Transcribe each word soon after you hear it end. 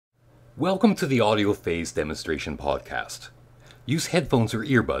Welcome to the Audio Phase Demonstration Podcast. Use headphones or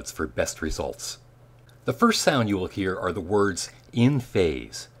earbuds for best results. The first sound you will hear are the words in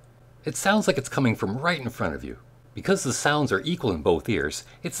phase. It sounds like it's coming from right in front of you. Because the sounds are equal in both ears,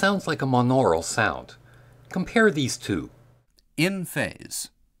 it sounds like a monaural sound. Compare these two. In phase.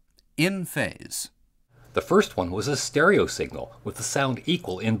 In phase. The first one was a stereo signal with the sound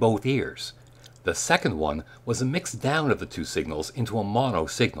equal in both ears. The second one was a mix down of the two signals into a mono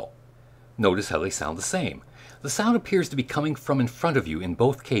signal. Notice how they sound the same. The sound appears to be coming from in front of you in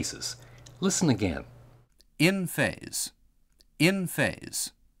both cases. Listen again. In phase. In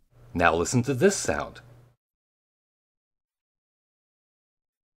phase. Now listen to this sound.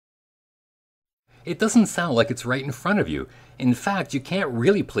 It doesn't sound like it's right in front of you. In fact, you can't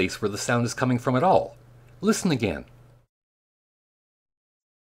really place where the sound is coming from at all. Listen again.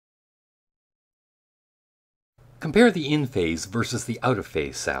 Compare the in phase versus the out of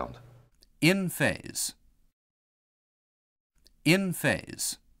phase sound. In phase. In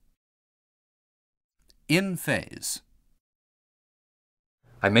phase. In phase.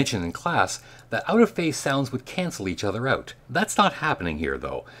 I mentioned in class that out of phase sounds would cancel each other out. That's not happening here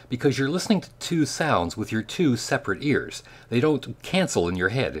though, because you're listening to two sounds with your two separate ears. They don't cancel in your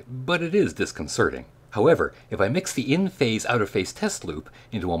head, but it is disconcerting. However, if I mix the in phase out of phase test loop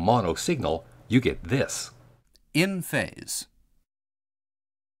into a mono signal, you get this. In phase.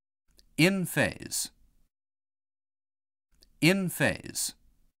 In phase. In phase.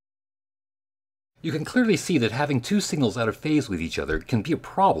 You can clearly see that having two signals out of phase with each other can be a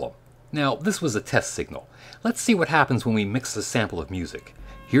problem. Now, this was a test signal. Let's see what happens when we mix a sample of music.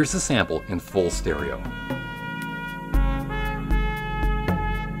 Here's the sample in full stereo.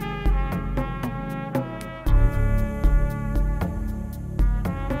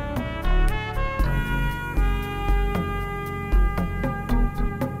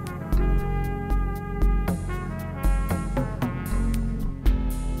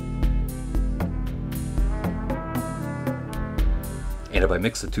 And if I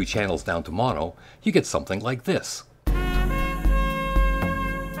mix the two channels down to mono, you get something like this.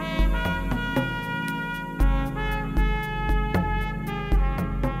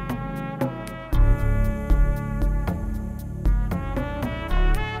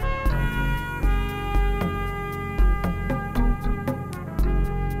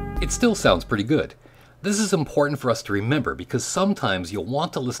 It still sounds pretty good. This is important for us to remember because sometimes you'll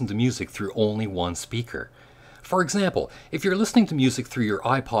want to listen to music through only one speaker. For example, if you're listening to music through your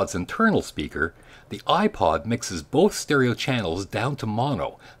iPod's internal speaker, the iPod mixes both stereo channels down to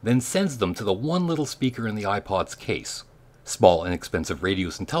mono, then sends them to the one little speaker in the iPod's case. Small, inexpensive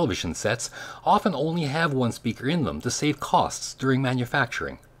radios and television sets often only have one speaker in them to save costs during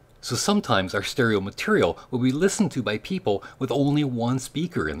manufacturing. So sometimes our stereo material will be listened to by people with only one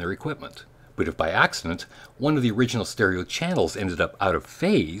speaker in their equipment. But if by accident, one of the original stereo channels ended up out of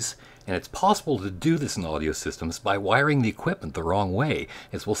phase, and it's possible to do this in audio systems by wiring the equipment the wrong way,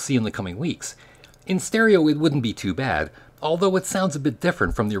 as we'll see in the coming weeks. In stereo it wouldn't be too bad, although it sounds a bit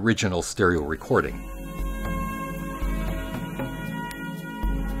different from the original stereo recording.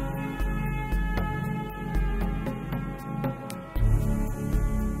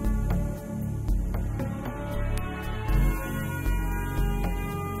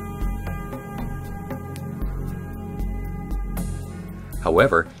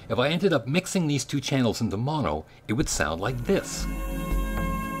 However, if I ended up mixing these two channels into mono, it would sound like this.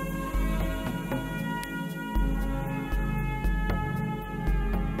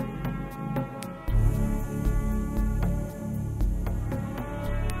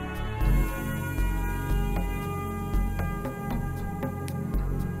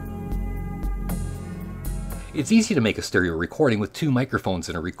 It's easy to make a stereo recording with two microphones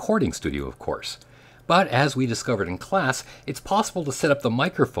in a recording studio, of course. But as we discovered in class, it's possible to set up the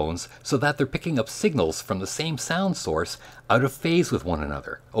microphones so that they're picking up signals from the same sound source out of phase with one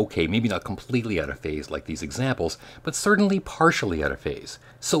another. Okay, maybe not completely out of phase like these examples, but certainly partially out of phase.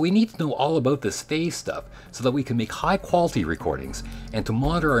 So we need to know all about this phase stuff so that we can make high quality recordings and to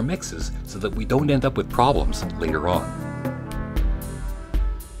monitor our mixes so that we don't end up with problems later on.